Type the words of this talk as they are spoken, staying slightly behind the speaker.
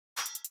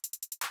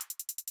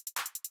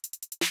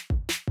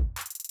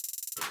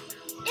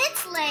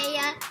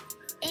Leia,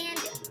 and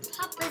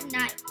Papa's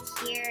not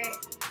here.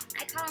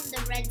 I call him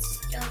the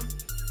Redstone,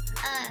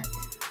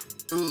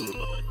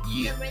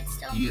 the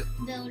Redstone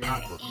Builder,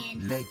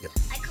 and Leia.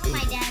 I call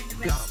my dad the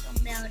Redstone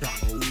Builder.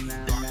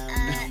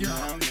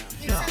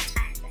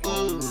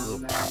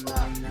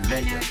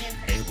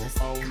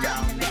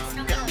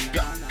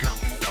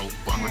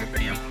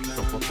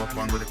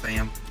 Fun with the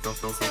fam, so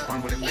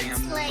fun with the fam,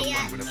 It's Leia,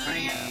 fun with the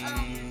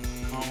fam.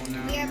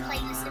 and we are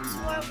playing the Sims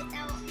 4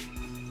 without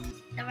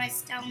the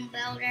Redstone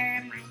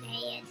Builder, my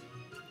dad.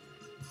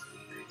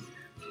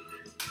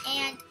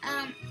 And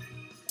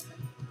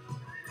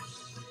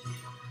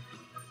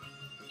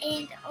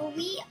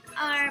we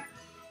are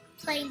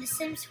playing the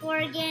Sims 4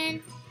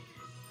 again.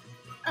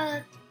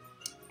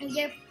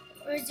 We are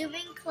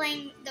resuming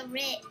playing the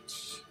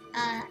rich,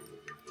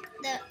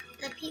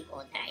 the people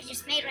that I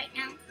just made right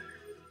now.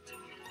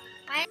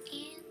 Right,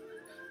 and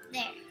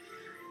there.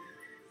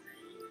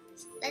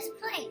 Let's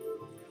play.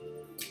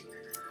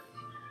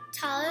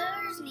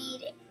 Toddlers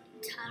need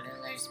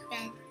toddlers'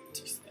 bed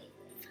to sleep.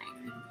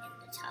 Find them in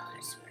the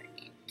toddlers' word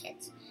in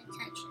kids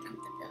section of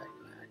the build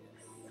mode.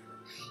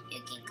 You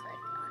can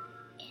click on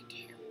and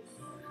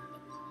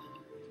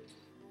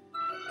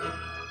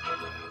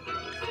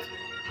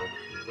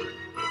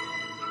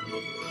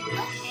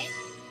okay.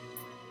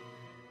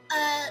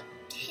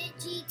 Hit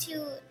to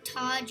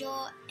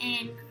toggle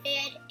and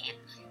grid and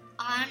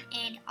on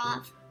and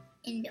off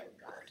in build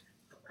mode.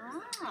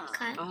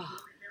 Okay.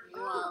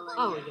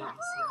 Oh, yes.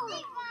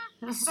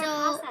 So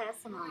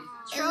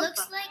it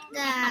looks like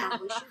that.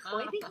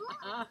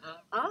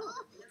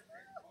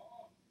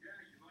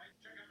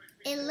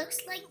 It looks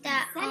like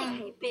that.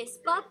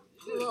 Bispa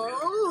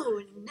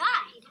Plo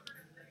Night.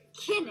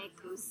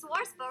 Kiniku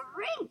Swarspa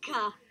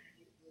Rinka.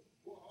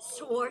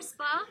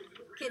 Swarspa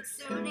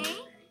Kitsune.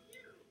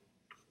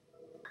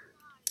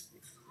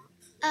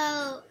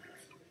 Oh,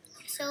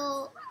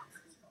 so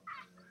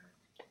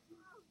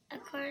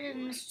according to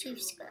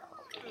Mischief Skill,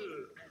 okay.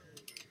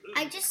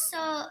 I just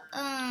saw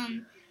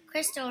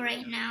Crystal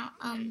right now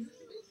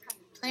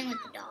playing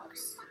with the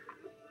dogs.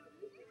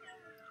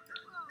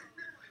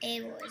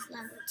 It was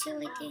level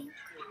 2, I think.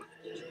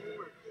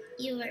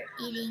 You were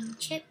eating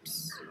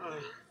chips.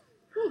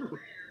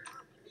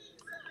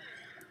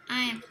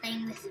 I am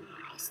playing with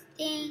my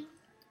thing.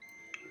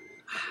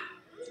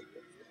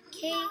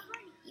 Okay,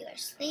 you are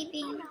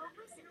sleeping.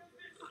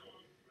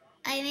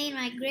 I made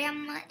my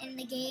grandma in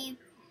the game,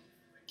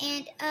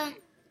 and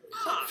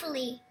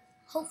hopefully,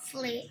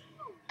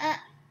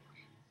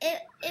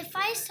 if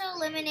I sell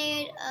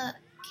lemonade,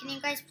 can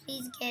you guys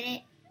please get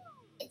it?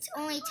 It's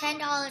only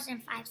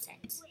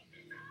 $10.05.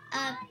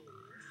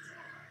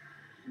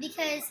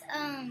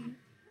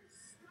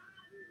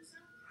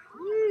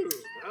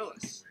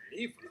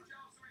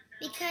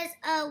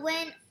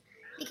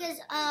 Because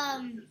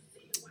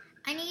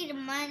I need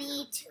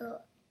money to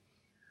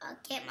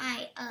get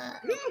my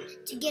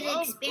to get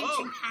an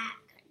expansion pack,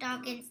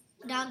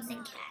 dogs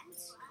and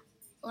cats,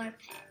 or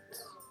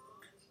pets.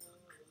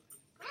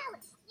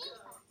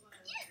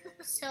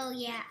 So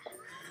yeah.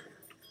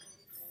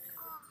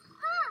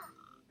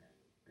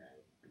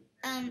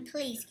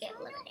 Please get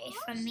lemonade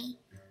from me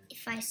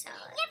if I sell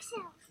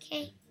it.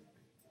 Okay?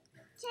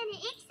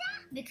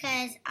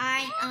 Because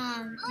I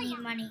need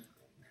money.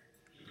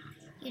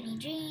 You need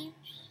dreams.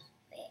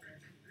 Wait.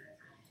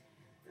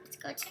 Let's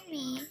go to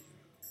me.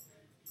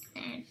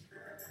 And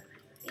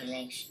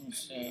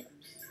relationships.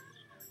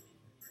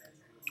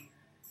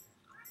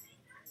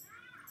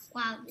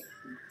 Wow,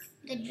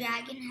 the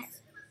dragon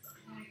has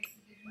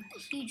a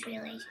huge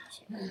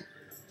relationship. OMG.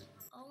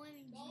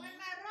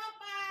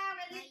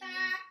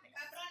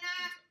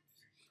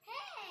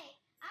 Hey,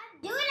 I'm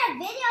doing a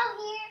video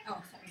here.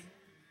 Oh, sorry.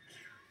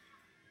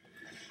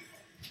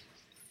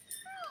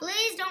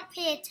 Please don't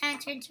pay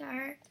attention to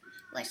her,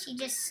 what she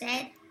just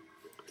said.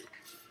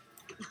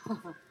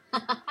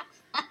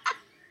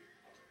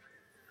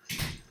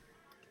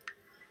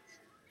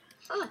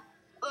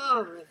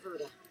 Oh,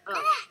 Ravuda. Oh.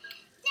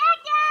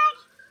 Dad!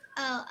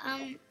 Oh,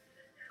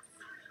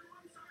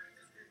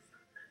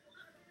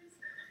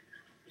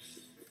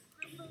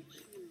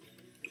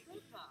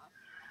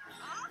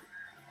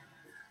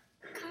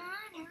 come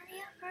on,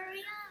 hurry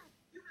up.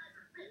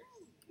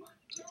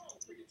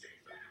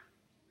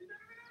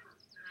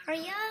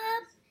 Hurry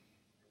up.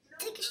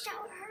 Take a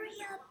shower, hurry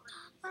up,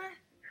 Papa.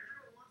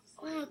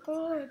 Oh my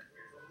God.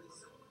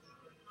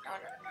 No.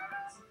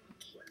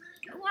 Okay.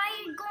 Why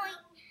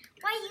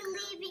are you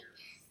leaving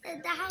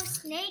the house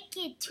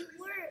naked to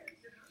work?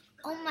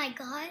 Oh my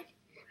God.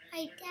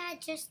 My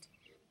dad just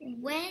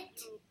went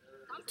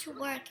to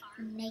work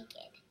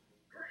naked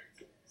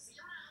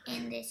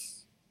in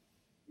this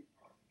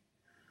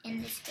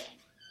game.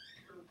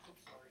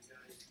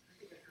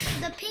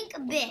 The pink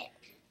bit.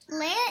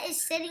 Leia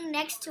is sitting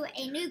next to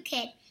a new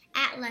kid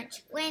at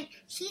lunch when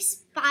she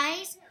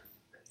spies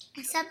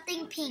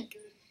something pink,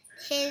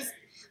 his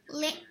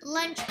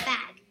lunch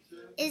bag.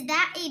 Is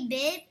that a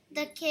bib?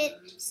 The kid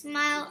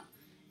smiles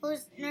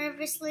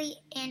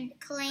nervously and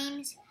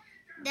claims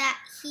that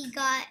he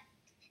got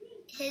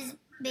his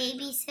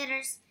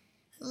babysitter's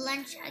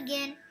lunch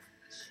again.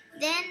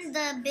 Then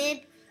the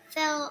bib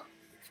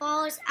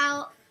falls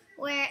out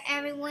where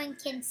everyone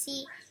can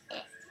see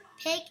it.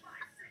 Pick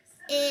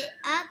it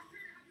up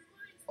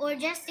or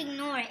just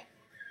ignore it.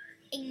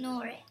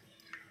 Ignore it.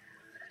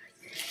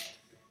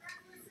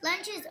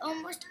 Lunch is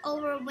almost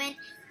over when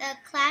the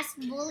class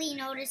bully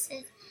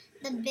notices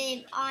the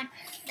bib on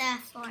the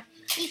floor.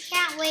 He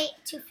can't wait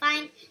to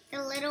find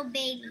the little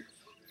baby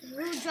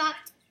who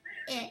dropped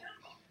it.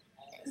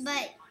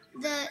 But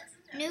the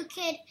new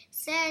kid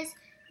says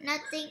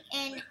nothing,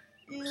 and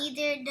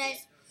neither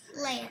does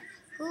Leia,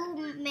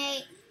 who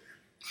may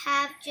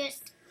have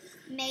just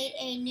made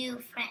a new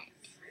friend.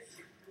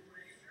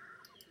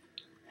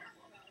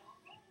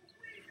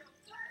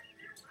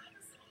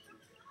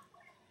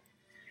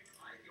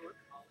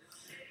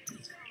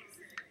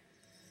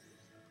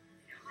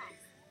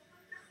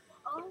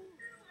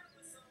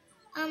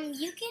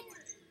 You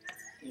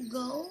can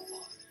go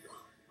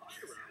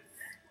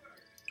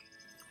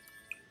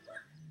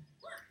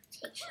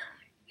take a shower.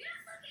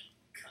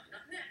 Coming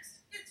up next,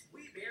 it's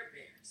We Bear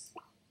Bears.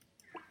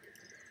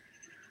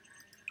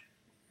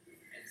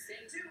 And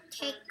stay tuned.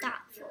 Take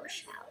thoughtful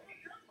shower.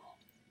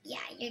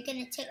 Yeah, you're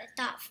gonna take a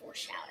thoughtful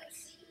shower.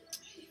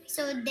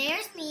 So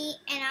there's me,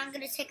 and I'm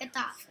gonna take a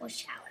thoughtful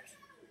shower.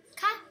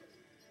 Okay?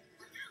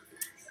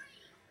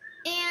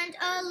 And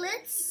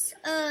let's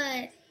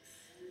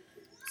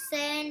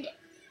send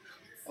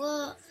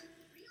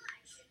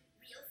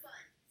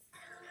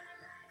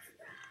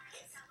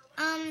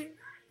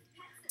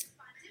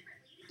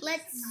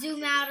let's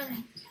zoom out of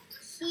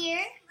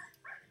here.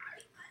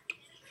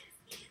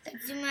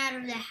 Let's zoom out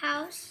of the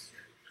house.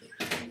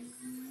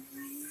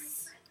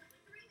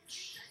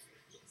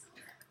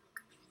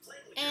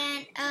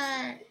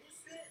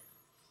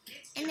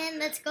 And then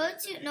let's go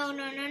to no.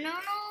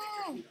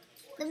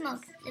 The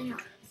milk.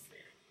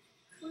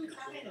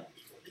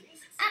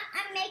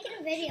 I'm making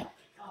a video.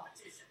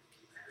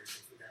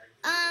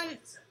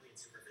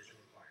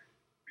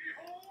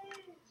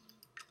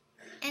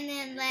 And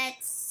then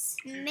let's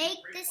make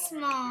this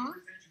small.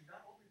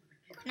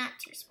 Not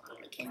too small,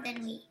 because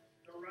then we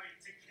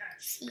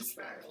see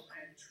slowly.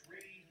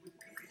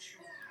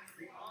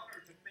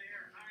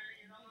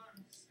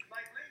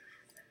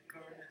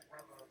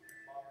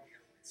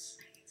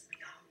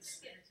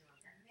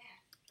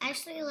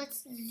 Actually,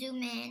 let's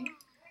zoom in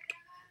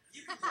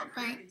a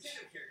bunch.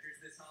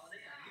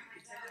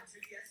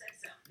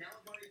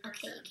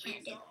 Okay, you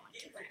can't do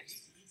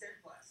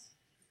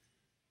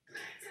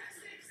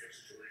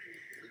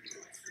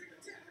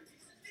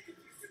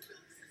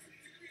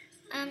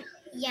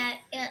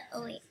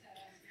oh wait.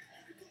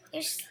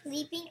 You're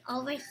sleeping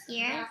over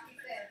here?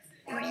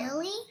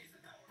 Really?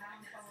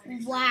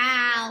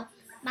 Wow.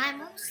 My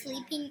mom's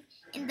sleeping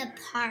in the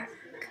park.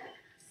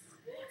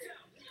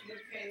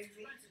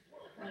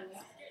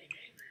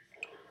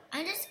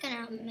 I'm just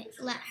gonna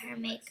let her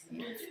make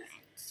new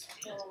friends.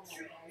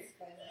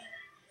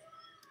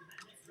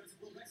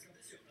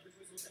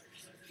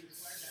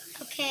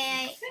 Okay,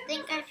 I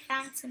think I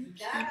found some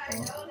people.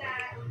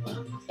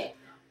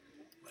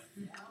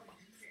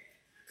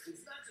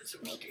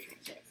 Make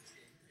friends with.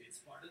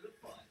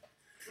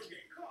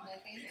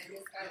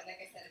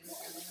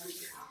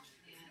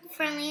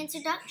 Friendly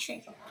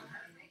introduction.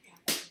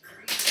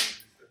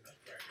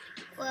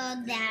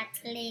 Well,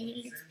 that's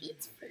Lady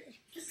Beautiful.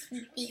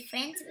 Be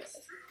friends with.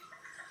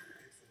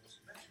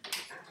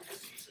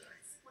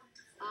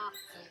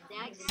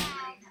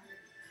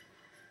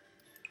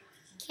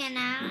 Can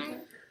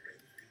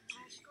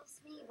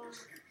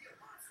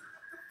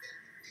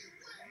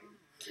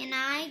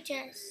I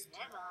just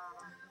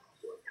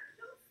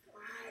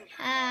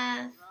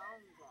have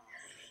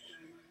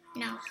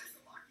no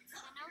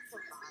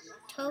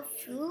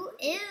tofu?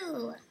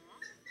 Ew.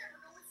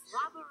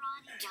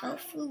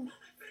 Tofu.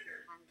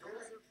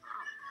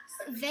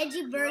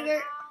 Veggie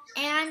burger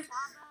and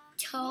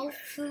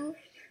tofu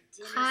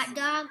hot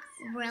dog?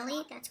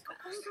 Really? That's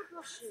gross.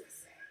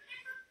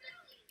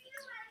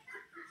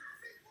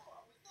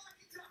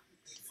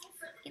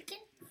 You can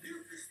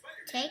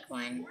take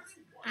one.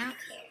 I don't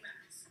care.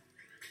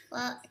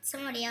 Well, it's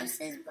somebody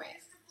else's, but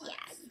yeah,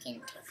 you can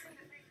take one.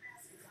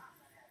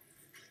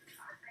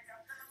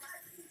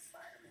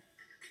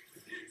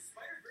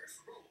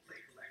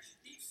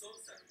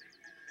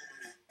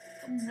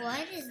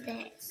 What is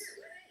this?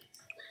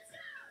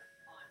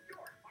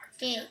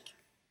 Dig.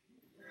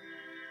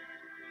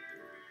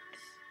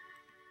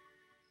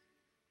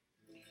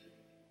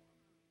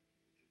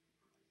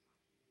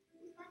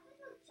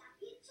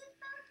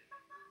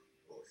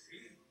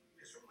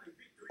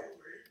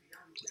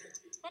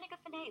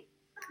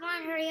 Come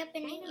on, hurry up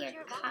and eat your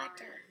hot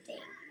dog thing.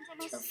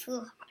 Tofu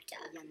hot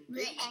dog.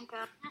 Blech.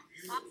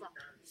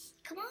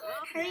 Come on,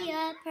 hurry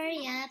up.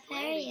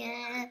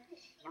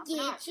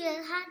 Get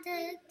your hot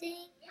dog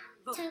thing.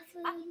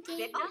 Tofu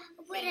thing.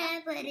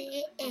 Whatever it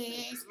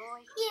is.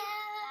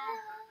 Yeah.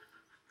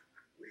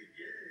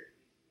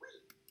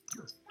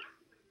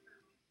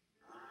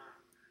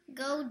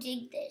 Go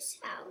dig this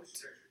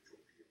out.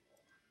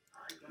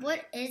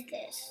 What is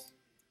this?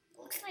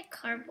 Looks like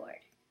cardboard.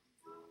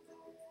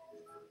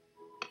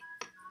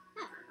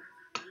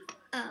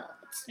 Oh,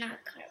 it's not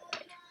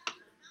cardboard.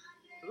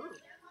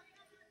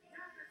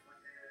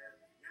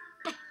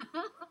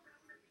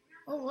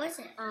 What was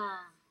it?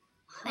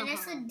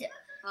 Vanessa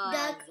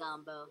dug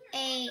Zombo.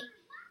 a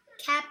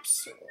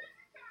capsule.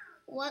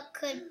 What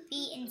could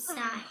be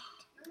inside?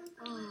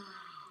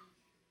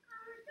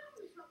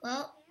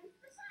 Well,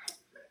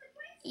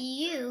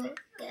 you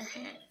go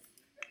ahead.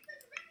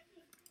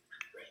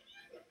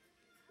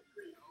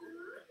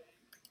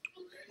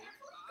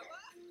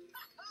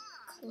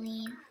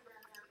 Clean.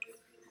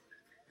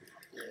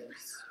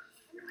 Use.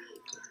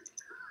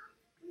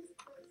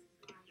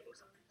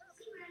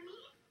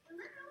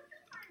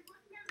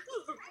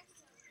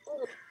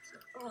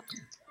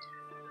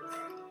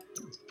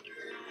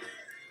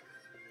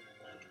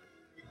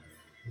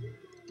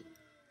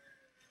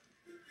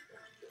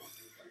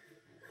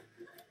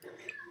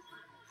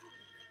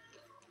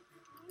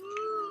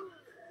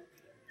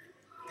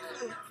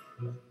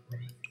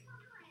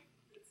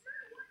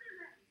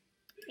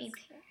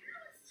 Prepare.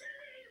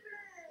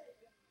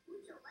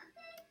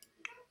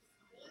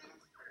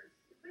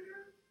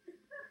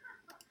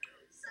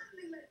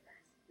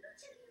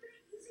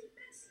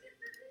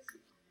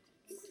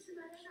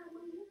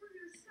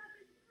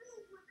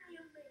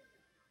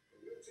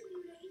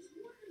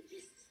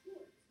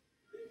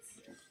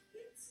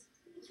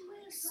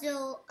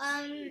 So,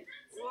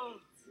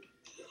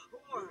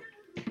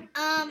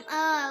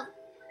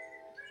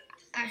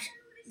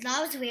 that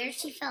was weird.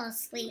 She fell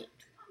asleep.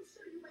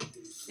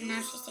 And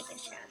now she's taking a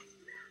shower.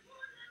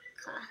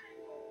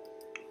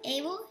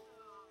 Abel?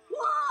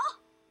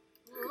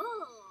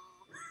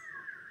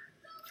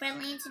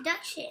 Friendly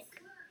introduction.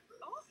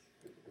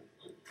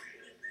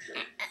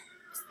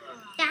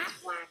 Stop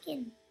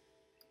walking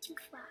too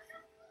far.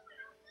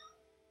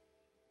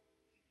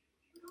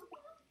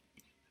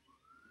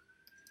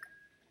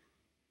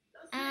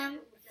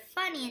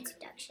 Funny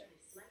introduction.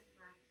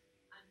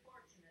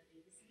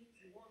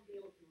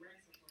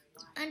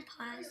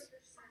 Unpause.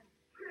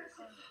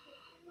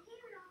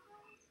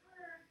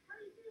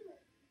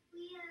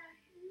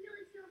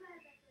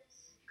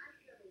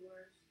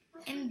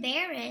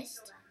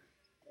 Embarrassed.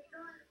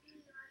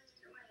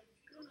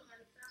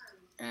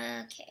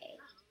 Okay.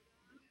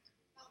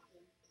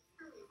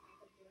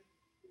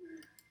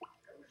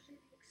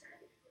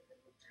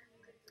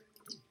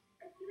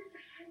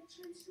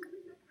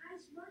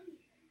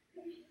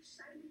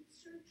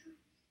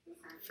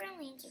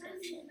 Friendly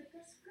introduction.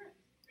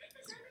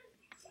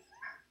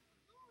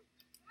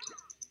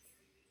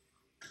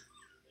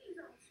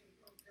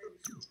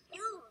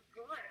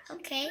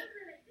 Okay.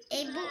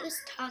 Abel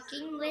is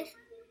talking with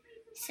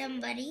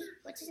somebody.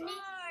 What's his name?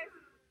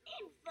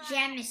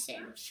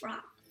 Jamison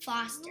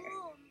Foster.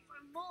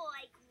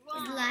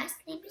 His last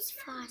name is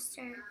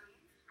Foster.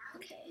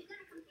 Okay.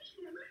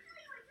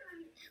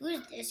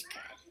 Who's this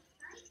guy?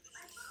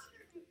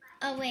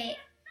 Oh, wait.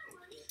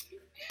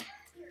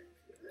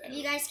 If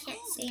you guys can't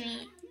see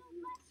me,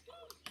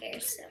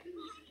 here's some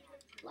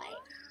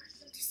light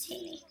to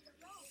see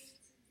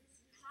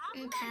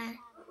me. Okay.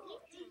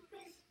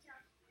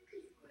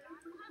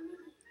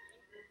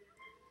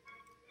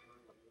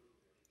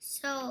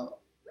 So,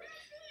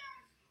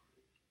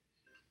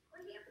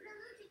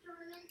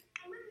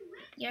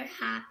 you're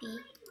happy.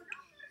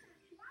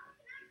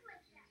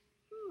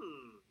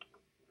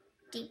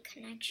 Deep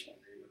connection.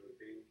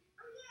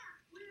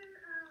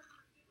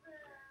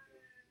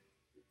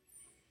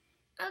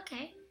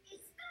 Okay.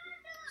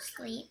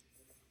 Sleep.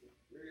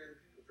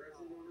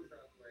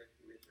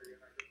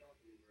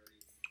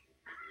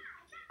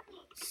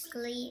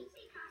 Sleep.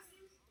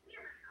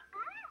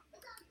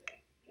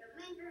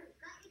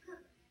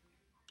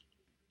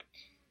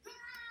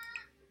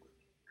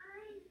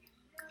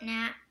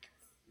 Nap.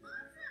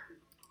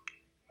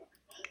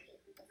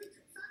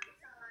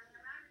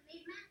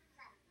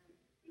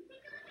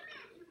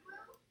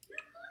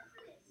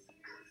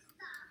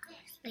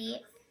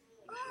 Sleep.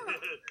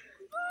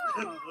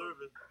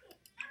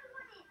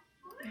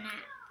 Nap.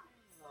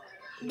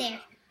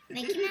 There.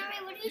 Making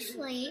our way to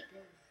sleep.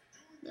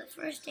 But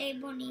first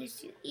Abel needs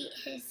to eat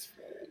his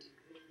food.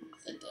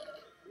 He did.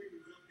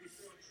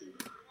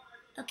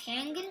 Okay,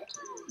 I'm gonna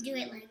do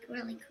it like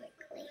really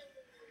quickly.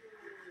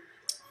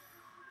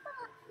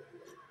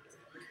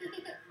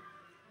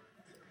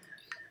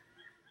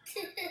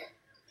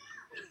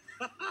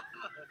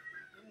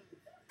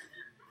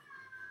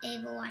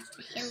 Abel watched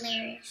a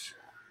hilarious show.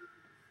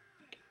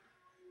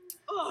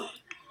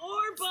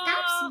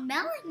 Stop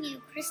smelling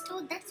you,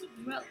 Crystal. That's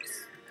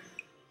gross.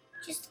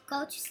 Just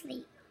go to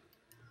sleep.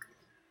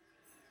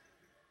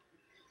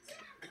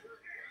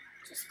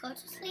 Just go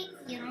to sleep.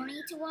 You don't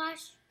need to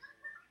wash.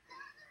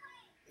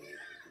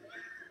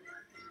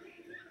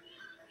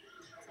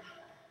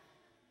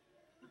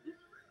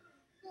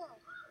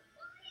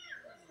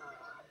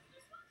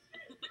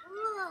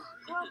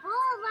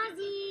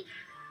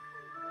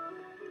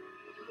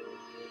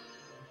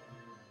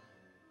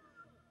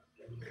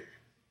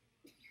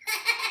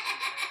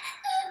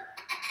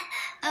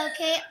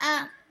 Okay,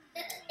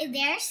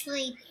 they're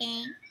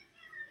sleeping.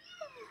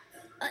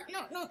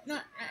 No.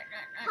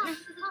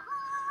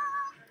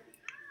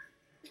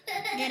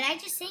 Did I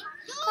just sing?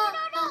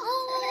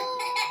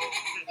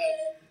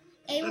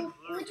 Hey,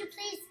 would you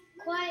please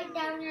quiet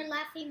down your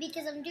laughing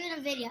because I'm doing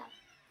a video.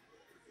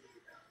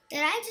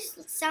 Did I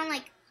just sound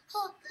like,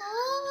 stop!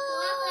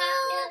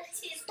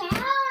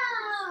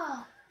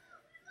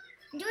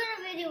 I'm doing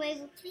a video,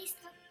 Ava. Please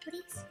stop,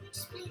 please.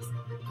 Just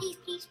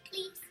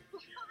please.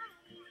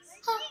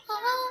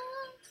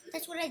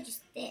 That's what I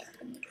just did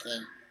in the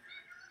game.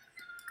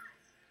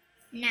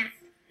 Now,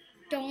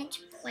 don't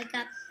wake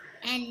up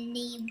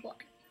anyone.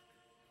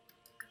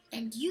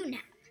 And you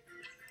now.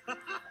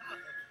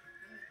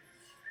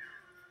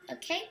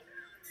 Okay?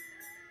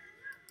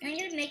 I'm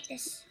gonna make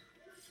this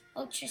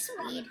ultra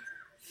speed.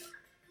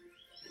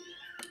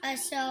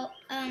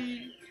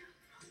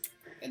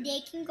 The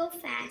day can go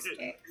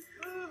faster.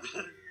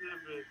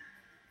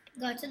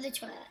 Go to the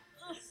toilet.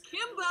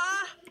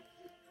 Kimba!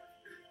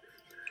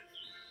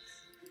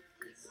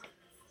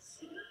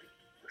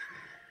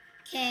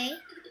 Okay.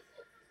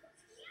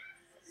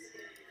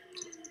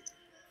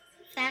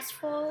 Fast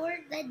forward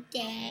the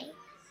day,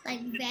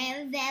 like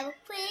very, very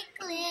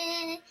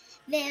quickly.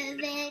 Very,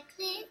 very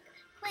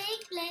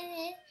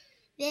quickly.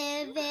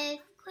 Very,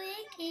 very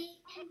quickly.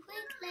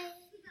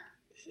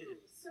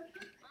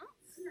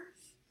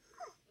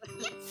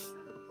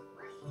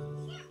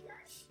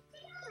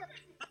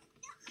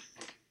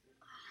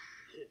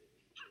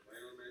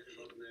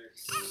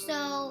 So,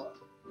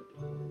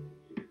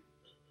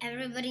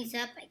 everybody's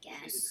up, I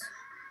guess.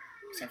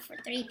 Except for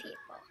 3 people.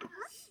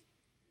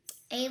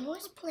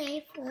 Abel's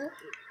playful.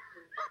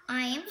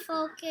 I am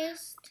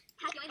focused.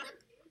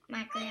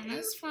 My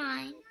grandma's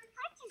fine.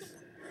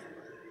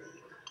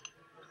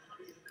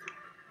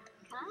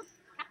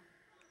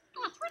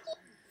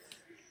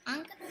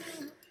 I'm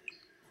gonna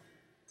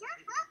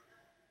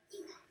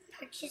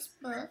purchase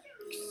books.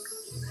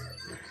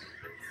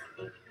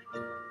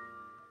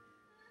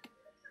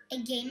 A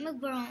game of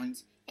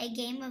groans. A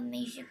game of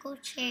musical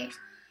chairs.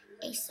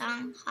 A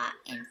song hot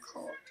and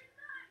cold.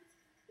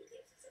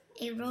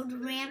 A road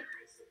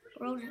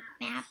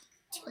map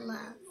to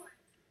love.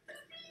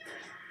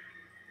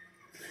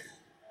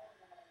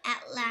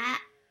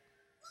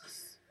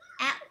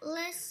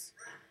 Atlas,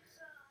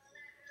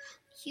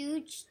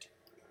 huge.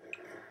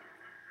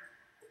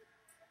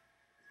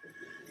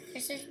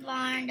 Chris's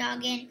barn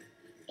dogging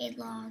a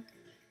log.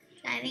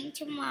 Driving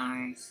to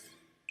Mars.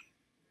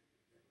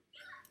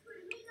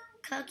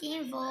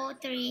 Cooking Vol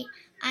 3.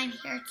 I'm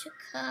here to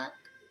cook.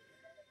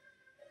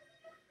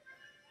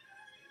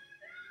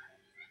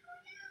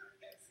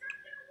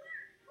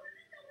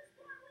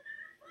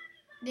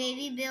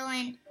 Baby Bill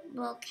and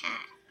Bull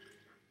Cat.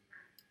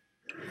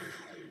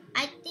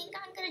 I think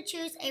I'm gonna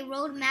choose a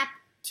roadmap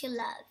to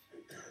love.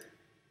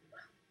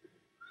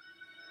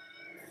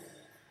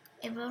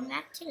 A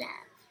roadmap to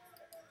love.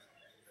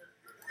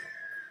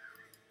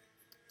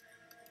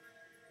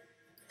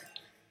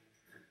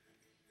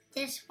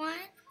 This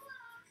one.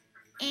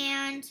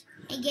 And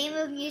a game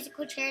of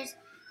musical chairs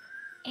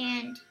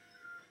and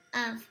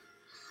of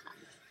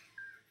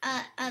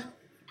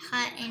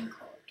hot and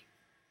cold.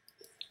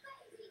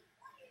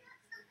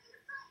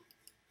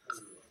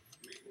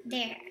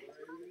 There.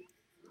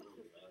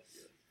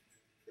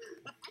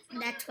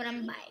 That's what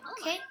I'm buying,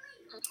 okay?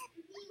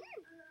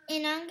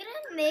 And I'm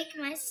gonna make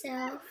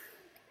myself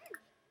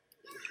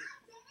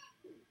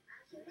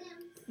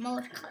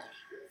mold clay.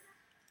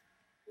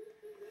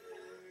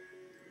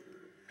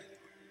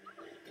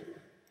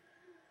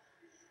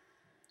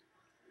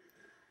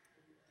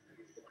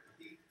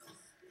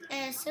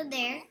 So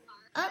there.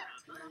 Oh,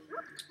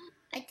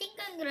 I think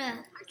I'm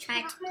gonna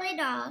try to play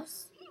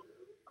dolls.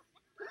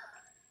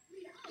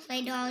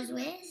 Play dolls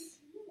with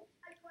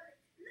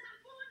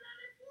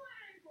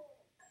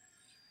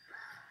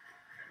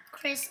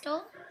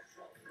Crystal,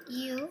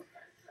 you,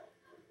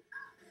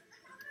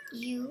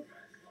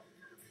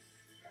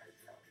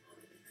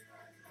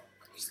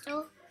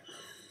 Crystal,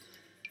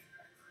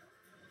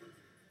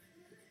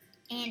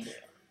 and you.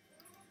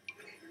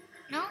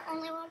 No,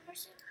 only one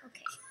person?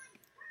 Okay.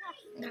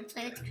 I'm gonna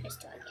play with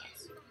Crystal, I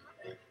guess.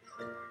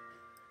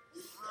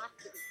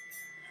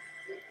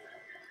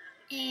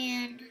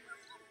 And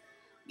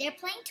they're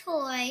playing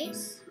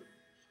toys.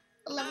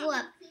 Level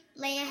up.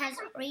 Leia has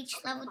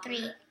reached level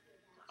 3.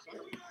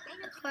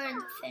 According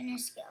to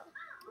fitness skill.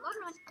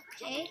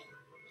 Okay.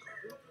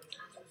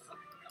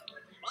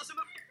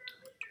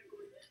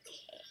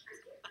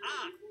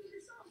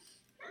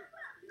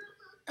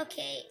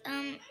 Okay,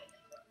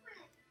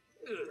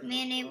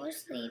 Mayonnaise was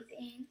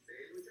sleeping.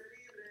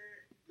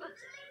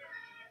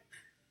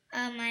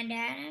 My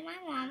dad and my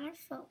mom are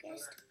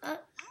focused. Oh,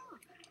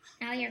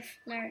 now you're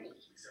flirty.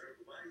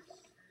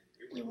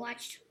 You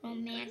watched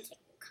romantic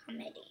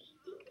comedy.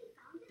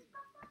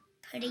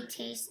 Pretty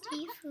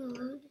tasty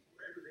food.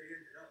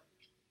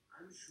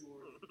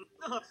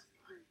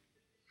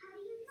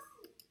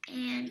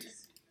 And,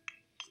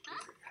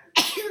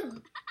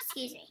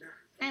 excuse me,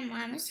 my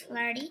mom is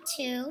flirty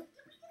too.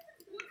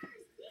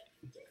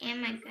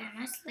 And my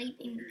grandma's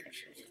sleeping because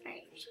she's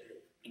fired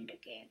in the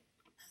game.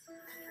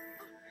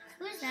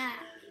 Who's that?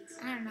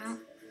 I don't know.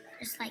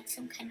 Just like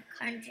some kind of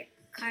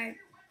car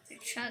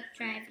truck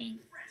driving.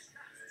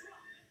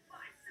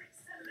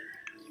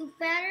 You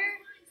better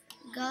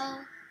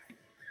go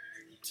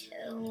to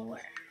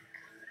work.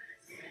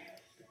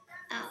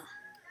 Oh.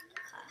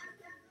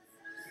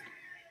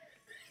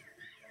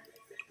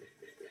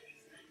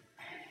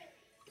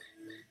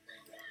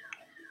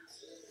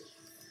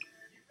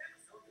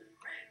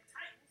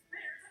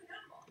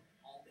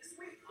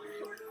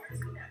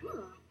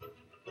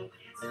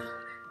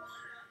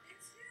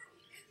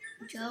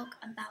 Joke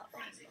about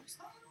rainbows.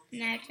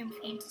 American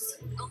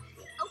fantasy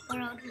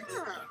world with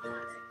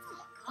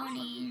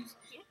ponies.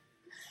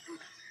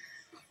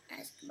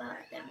 Ask about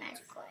the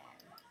magical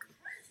animal.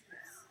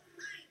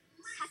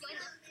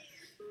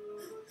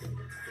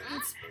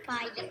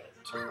 Inspired.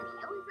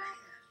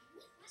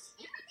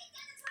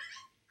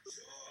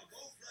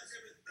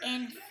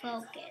 And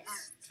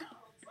focused.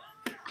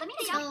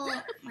 So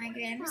my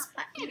grandma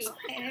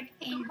inspired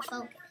and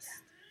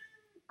focused.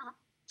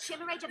 So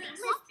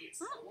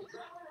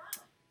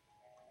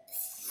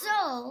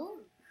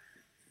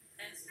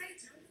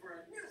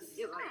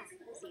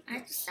I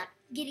have to stop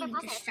getting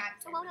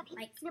distracted.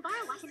 Like stop.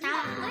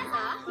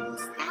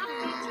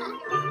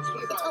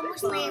 It's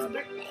almost Leia's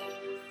birthday.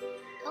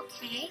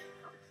 Okay.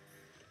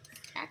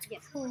 That's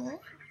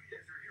cool.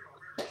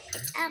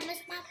 It's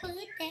almost my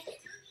birthday.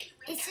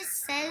 It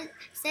just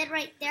said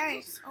right there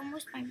it's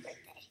almost my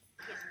birthday.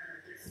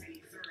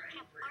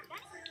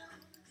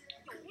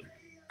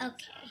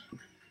 Okay.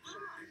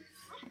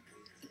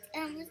 It's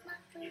almost my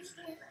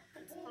birthday.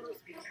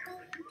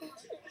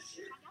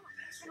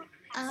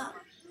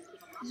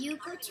 You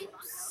go to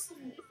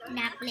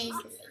nap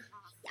lazily.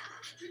 Yeah.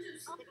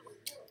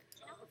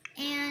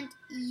 And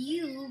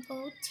you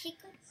go take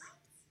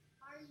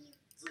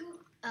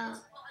a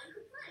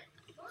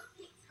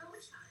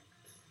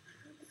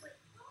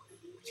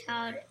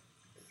child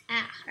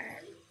at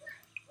her.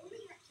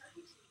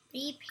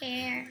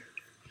 Prepare.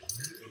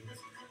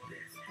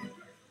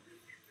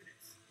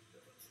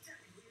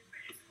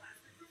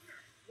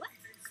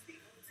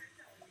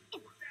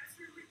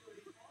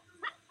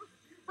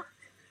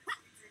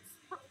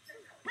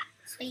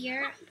 So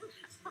you're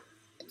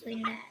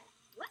doing that.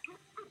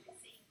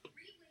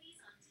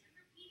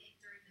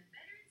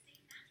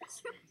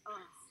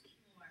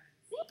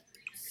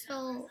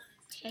 So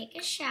take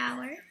a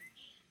shower,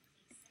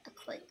 a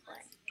quick one.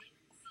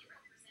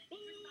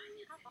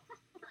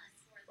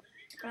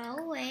 Throw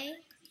away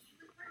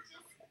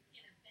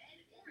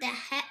the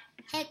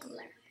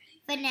heckler.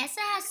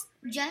 Vanessa has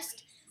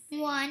just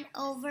won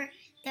over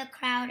the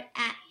crowd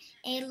at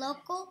a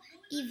local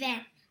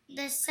event.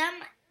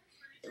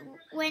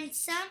 When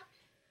some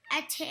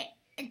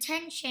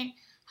attention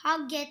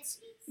hog gets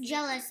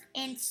jealous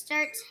and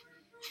starts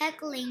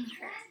heckling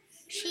her,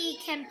 she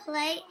can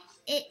play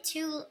it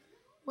two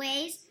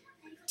ways.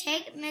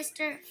 Take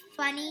Mr.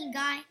 Funny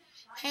Guy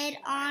head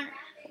on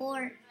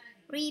or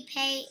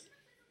repay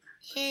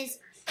his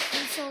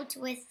insult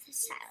with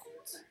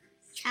silence.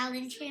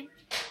 Challenge him,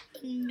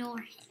 ignore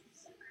him.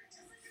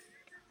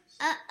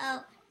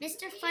 Uh-oh,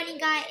 Mr. Funny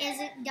Guy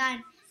isn't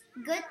done.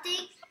 Good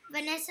thing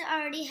Vanessa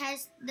already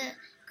has the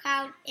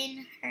crowd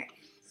in her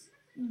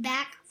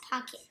back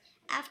pocket.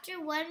 After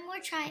one more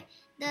try,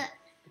 the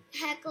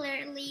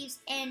heckler leaves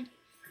and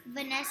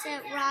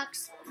Vanessa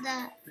rocks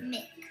the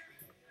mic.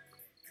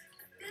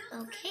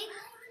 Okay.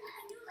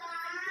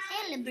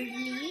 Hey,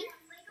 Liberty.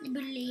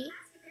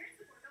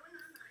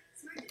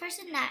 The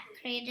person that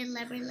created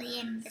Liberty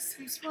in The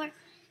Sims 4,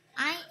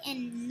 I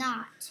am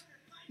not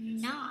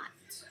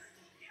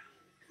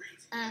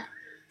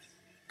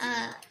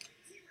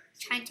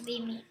trying to be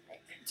mean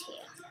to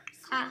you.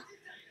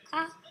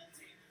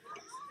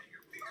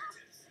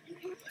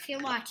 If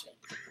you're watching,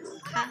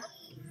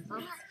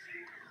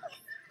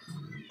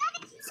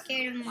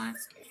 scared of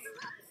monsters.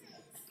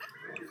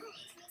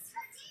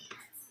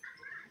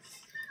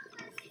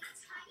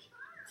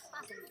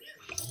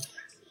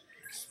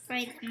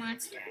 Spray the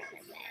monster out of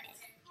the bed.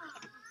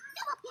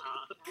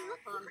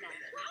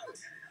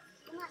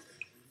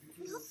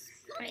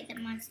 Spray the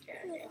monster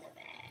out of the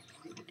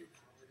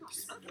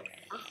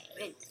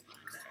bed.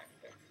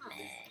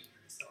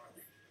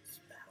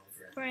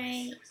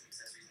 Spray.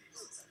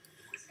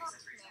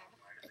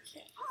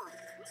 Okay.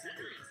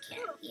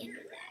 Can't be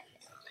under that.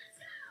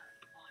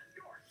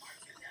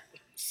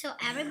 So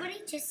everybody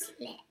just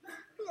sleep.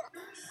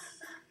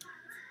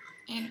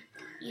 And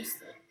you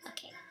sleep.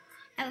 Okay.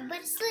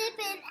 Everybody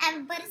sleeping.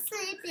 Everybody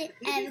sleeping.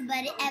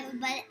 Everybody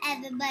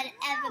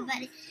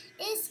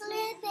is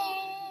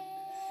sleeping.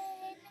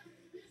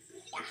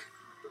 Yeah.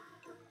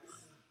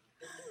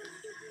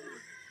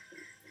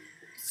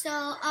 So,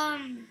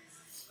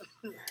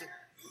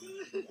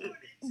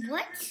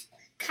 what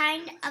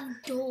kind of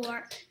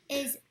door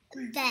is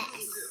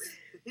this?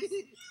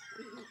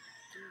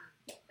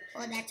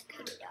 Well, that's a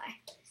creepy door,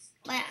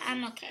 but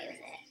I'm okay with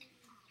it.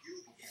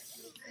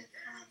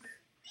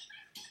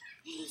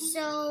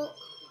 So,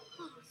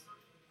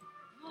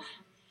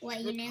 what,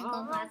 you didn't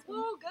go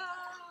bathroom?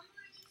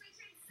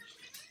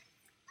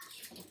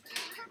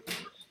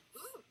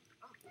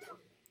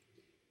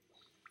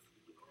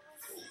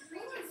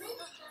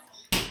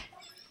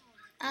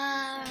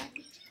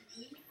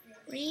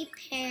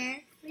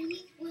 Repair.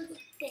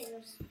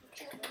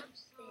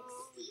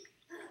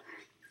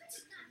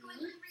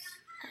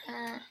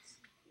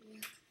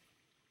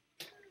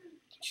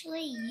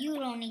 Actually, you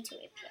don't need to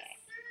repair.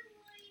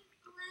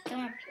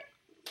 Don't repair.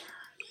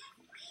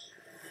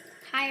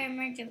 Hire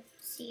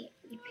emergency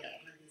repair.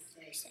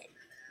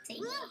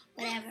 Thingy,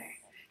 whatever.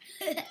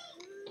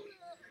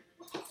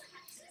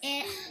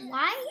 And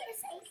why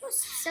is Abel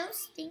so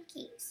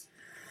stinky?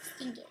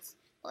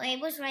 Well,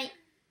 Abel's right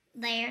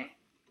there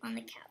on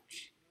the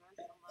couch.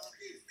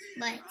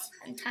 But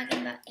I'm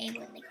talking about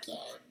Abel in the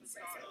games.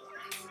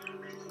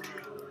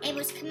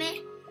 Abel's command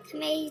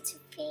to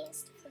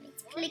paste for me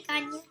to click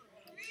on you.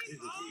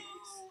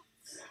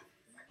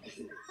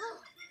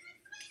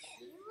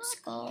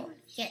 Skull,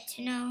 get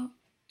to know,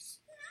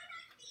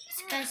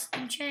 discuss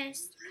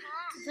interest,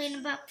 complain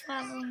about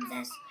problems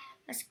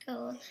at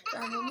school,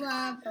 blah blah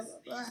blah blah blah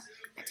blah.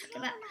 I talk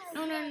about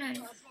no.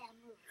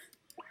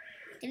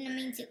 Didn't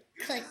mean to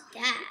click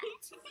that.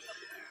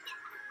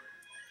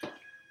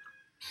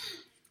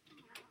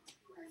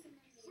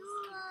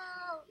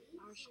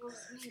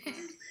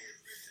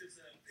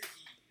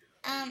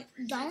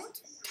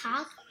 Don't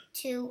talk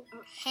to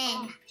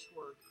him.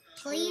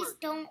 Please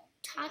don't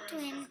talk to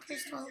him,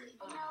 Crystal.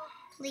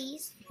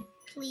 Please.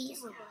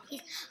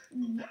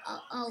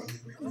 Oh,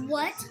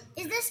 what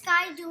is this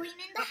guy doing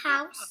in the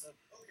house?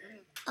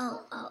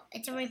 Oh,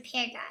 it's a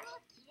repair guy.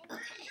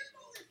 Okay.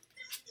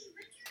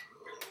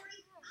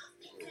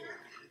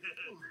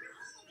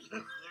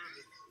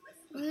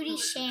 Rudy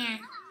Shan.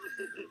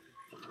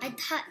 I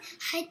thought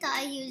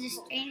he was a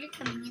stranger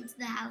coming into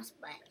the house,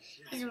 but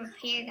he's a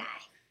repair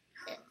guy.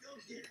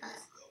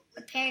 The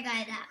repair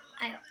guy that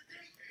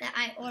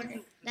I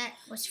ordered that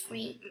was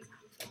free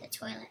for the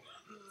toilet.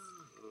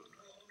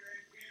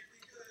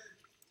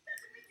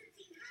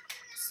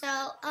 So,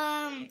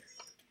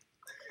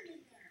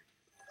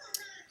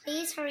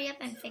 please hurry up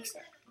and fix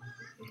it.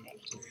 Okay.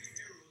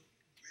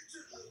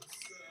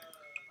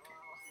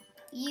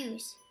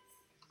 Use.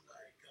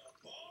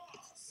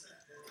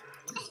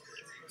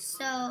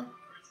 So,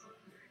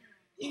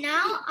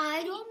 now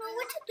I don't know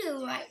what to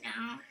do right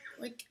now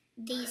with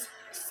these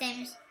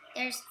Sims.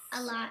 There's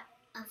a lot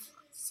of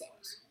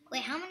Sims.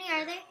 Wait, how many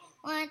are there?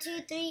 1,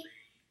 2, 3.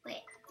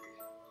 Wait.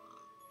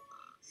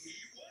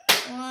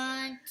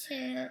 1,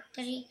 2,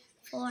 3,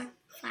 4,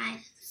 5,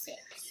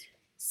 6.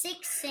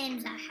 6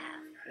 Sims I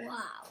have.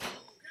 Wow.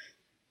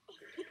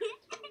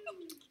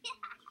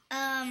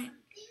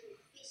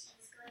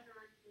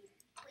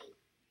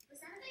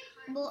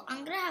 Well,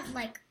 I'm gonna have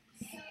like.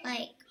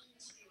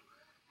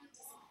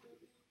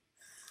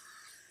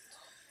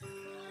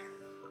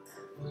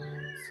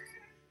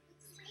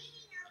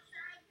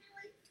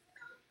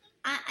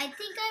 I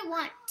think I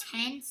want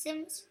 10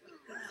 Sims.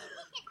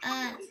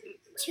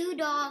 2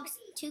 dogs,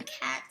 2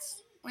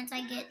 cats. Once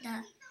I get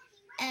the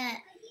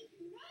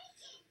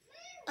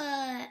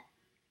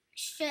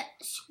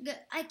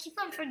I keep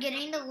on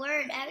forgetting the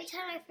word. Every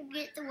time I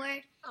forget the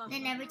word,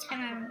 then every time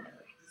I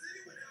remember.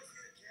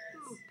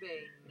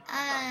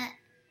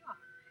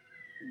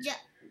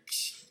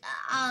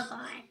 Oh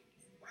God.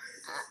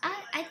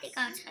 I think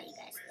I'll tell you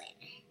guys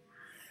later.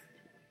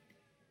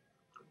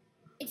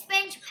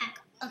 Expansion pack.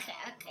 Okay.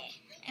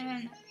 I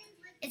remember.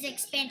 It's an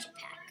expansion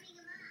pack.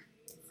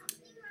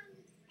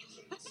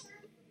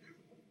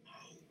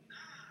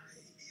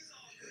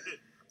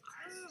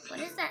 What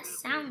is that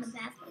sound in the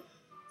bathroom?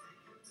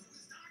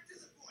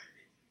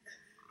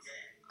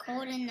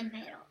 Cold in the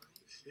middle.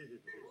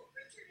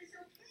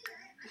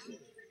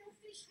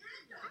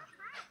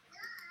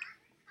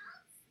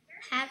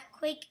 Have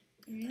quick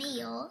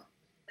meal.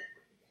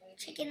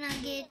 Chicken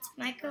nuggets,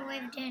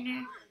 microwave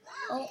dinner,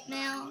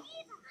 oatmeal.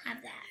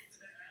 Have that.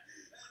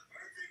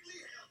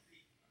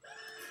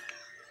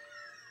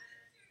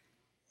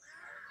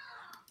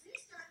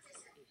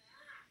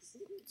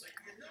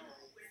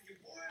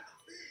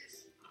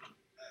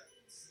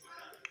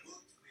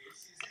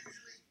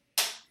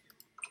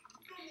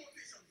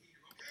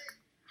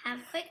 Have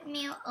quick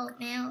meal,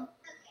 oatmeal.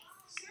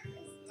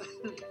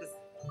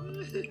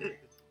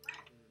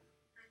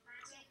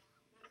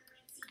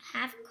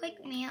 Have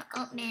quick meal,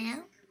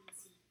 oatmeal.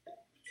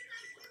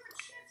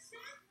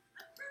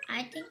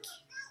 I think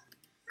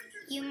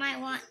you might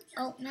want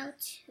oatmeal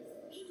too.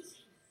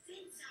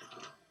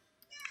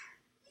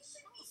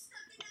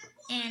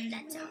 And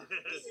that's all.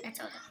 That's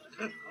all.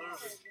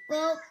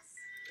 Well,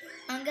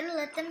 I'm gonna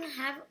let them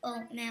have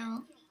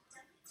oatmeal.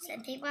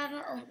 Some people have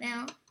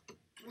oatmeal.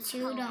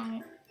 2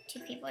 don't. 2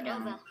 people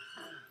don't.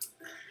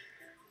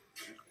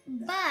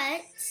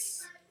 But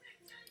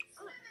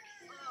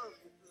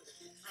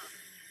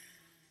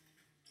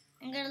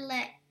I'm gonna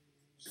let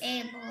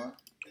Abel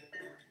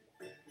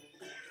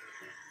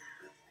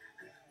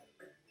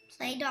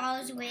play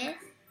dolls with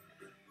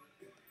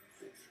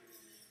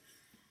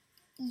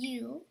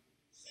you.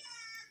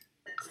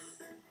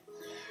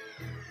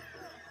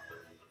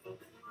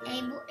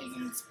 Abel is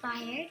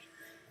inspired.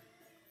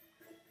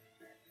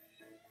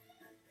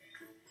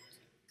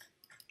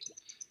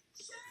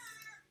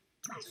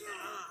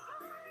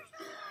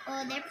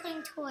 Oh, they're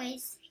playing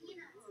toys.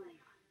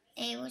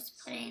 A was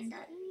putting the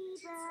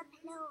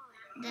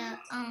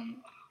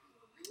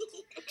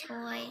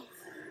toy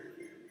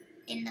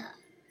in the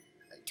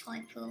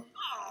toy pool.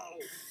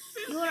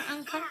 You are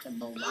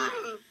uncomfortable.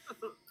 Why?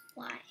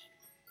 Why?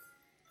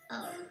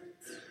 Oh.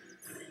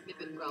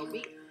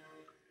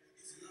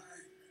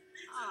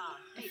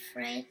 The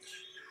fridge.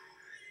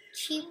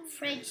 Cheap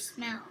fridge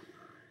smell.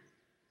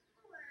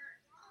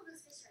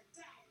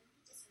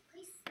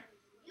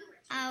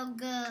 I'll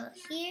go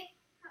here.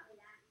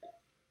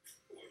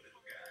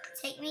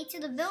 Take me to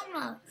the build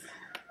mode.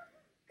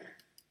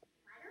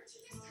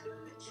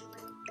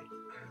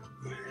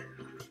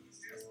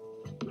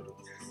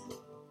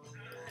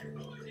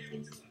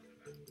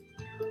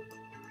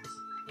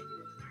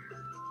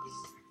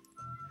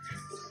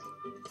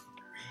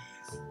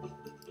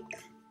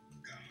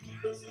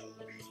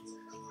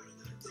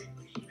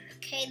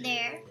 Okay,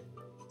 there.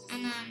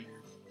 And then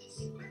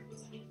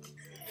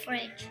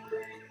fridge.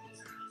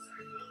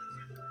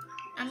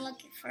 I'm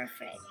looking for a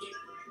fridge.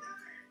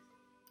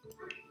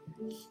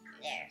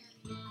 There.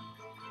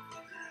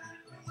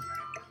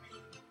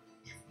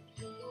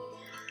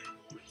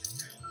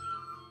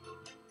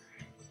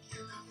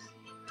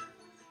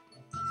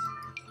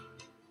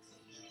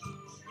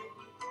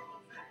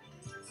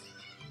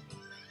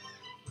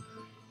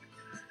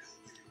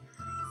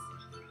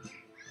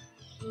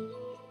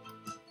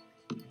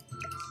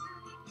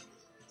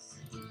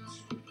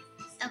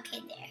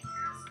 Okay, there.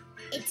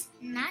 It's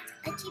not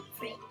a cheap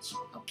fridge,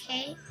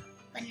 okay,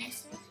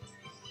 Vanessa?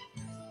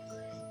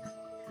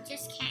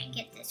 Just can't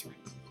get this one.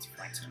 It's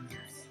 14,000.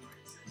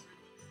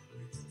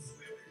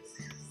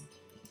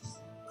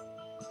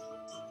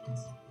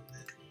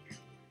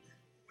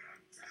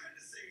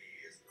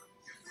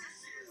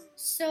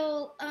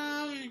 So,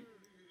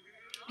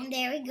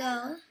 there we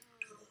go.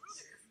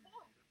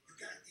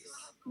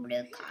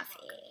 Brew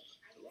coffee.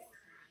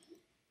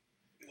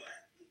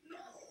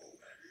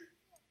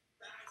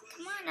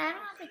 Come on, I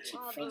don't have a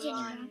cheap fridge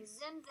anymore.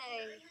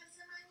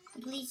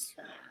 Please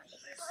slow down.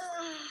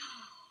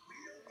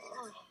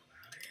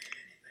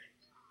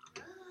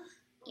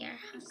 You're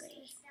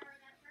hungry.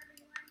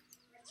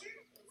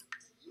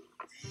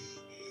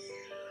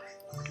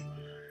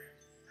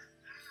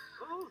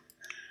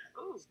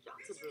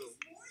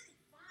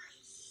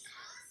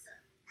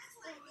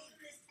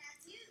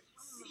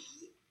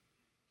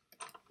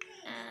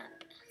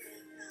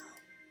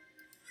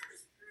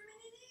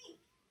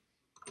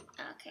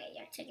 Okay,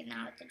 you're taking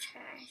out the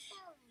trash.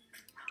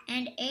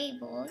 And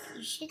Abel,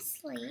 you should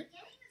sleep.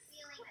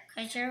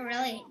 Because you're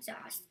really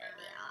exhausted,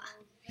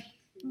 yeah.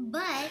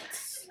 But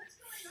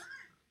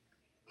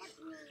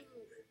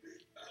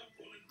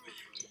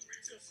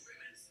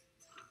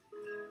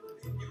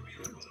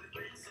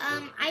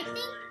I think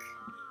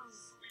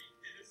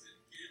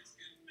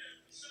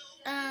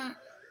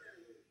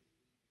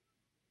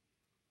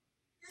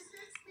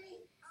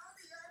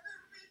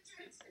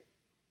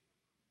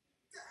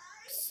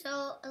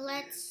so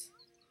let's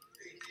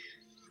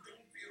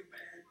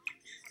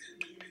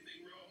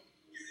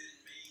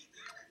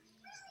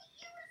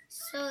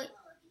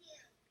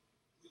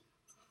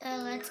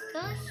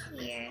go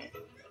here.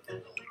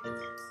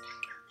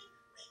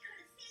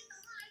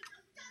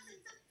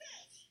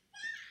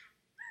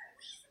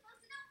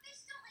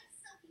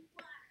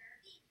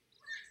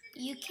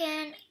 You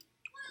can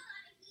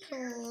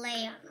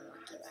play on the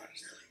monkey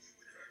bars.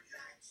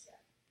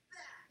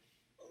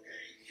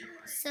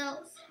 So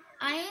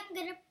I am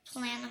gonna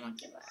play on the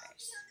monkey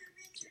bars.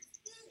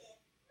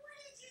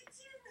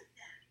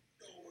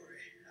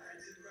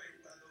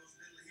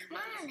 Come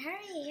on,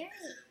 hurry.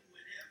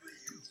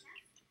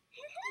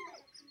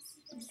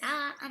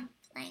 I'm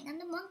playing on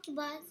the monkey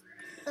bars,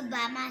 but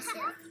by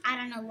myself. I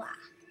don't know why.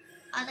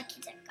 All the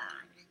kids are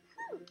gone.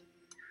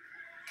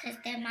 Cause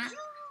they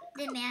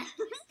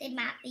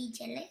might be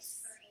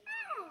jealous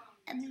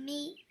of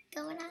me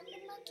going on the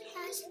monkey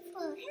bars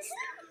first.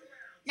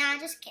 No, I'm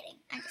just kidding.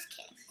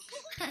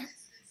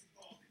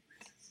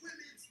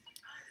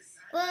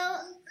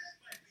 Well,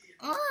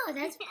 oh,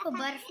 that's a cool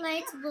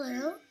butterfly. It's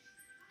blue.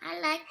 I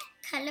like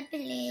color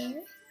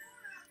blue.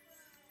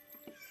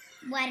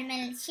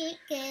 Watermelon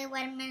sugar.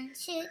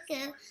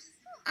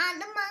 On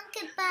the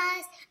monkey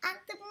bars.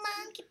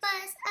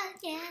 Oh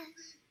yeah.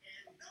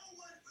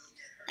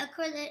 Of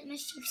course, the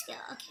mischief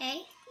skill.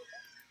 Okay.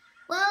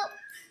 Well,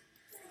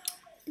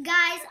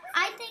 guys,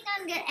 I think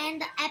I'm gonna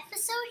end the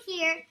episode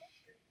here.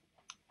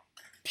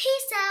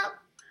 Peace out.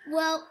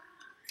 Well,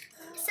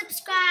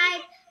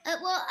 subscribe.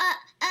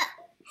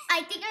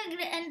 I think I'm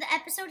gonna end the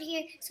episode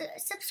here. So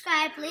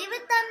subscribe, leave a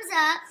thumbs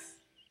up.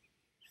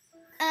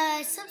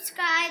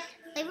 Subscribe,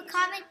 leave a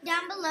comment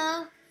down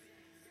below.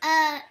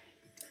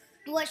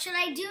 What should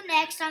I do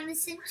next on The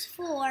Sims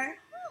 4?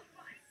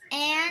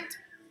 And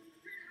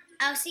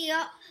I'll see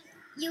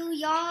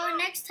y'all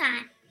next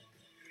time.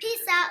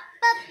 Peace out.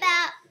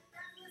 Bye.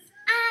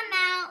 I'm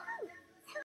out.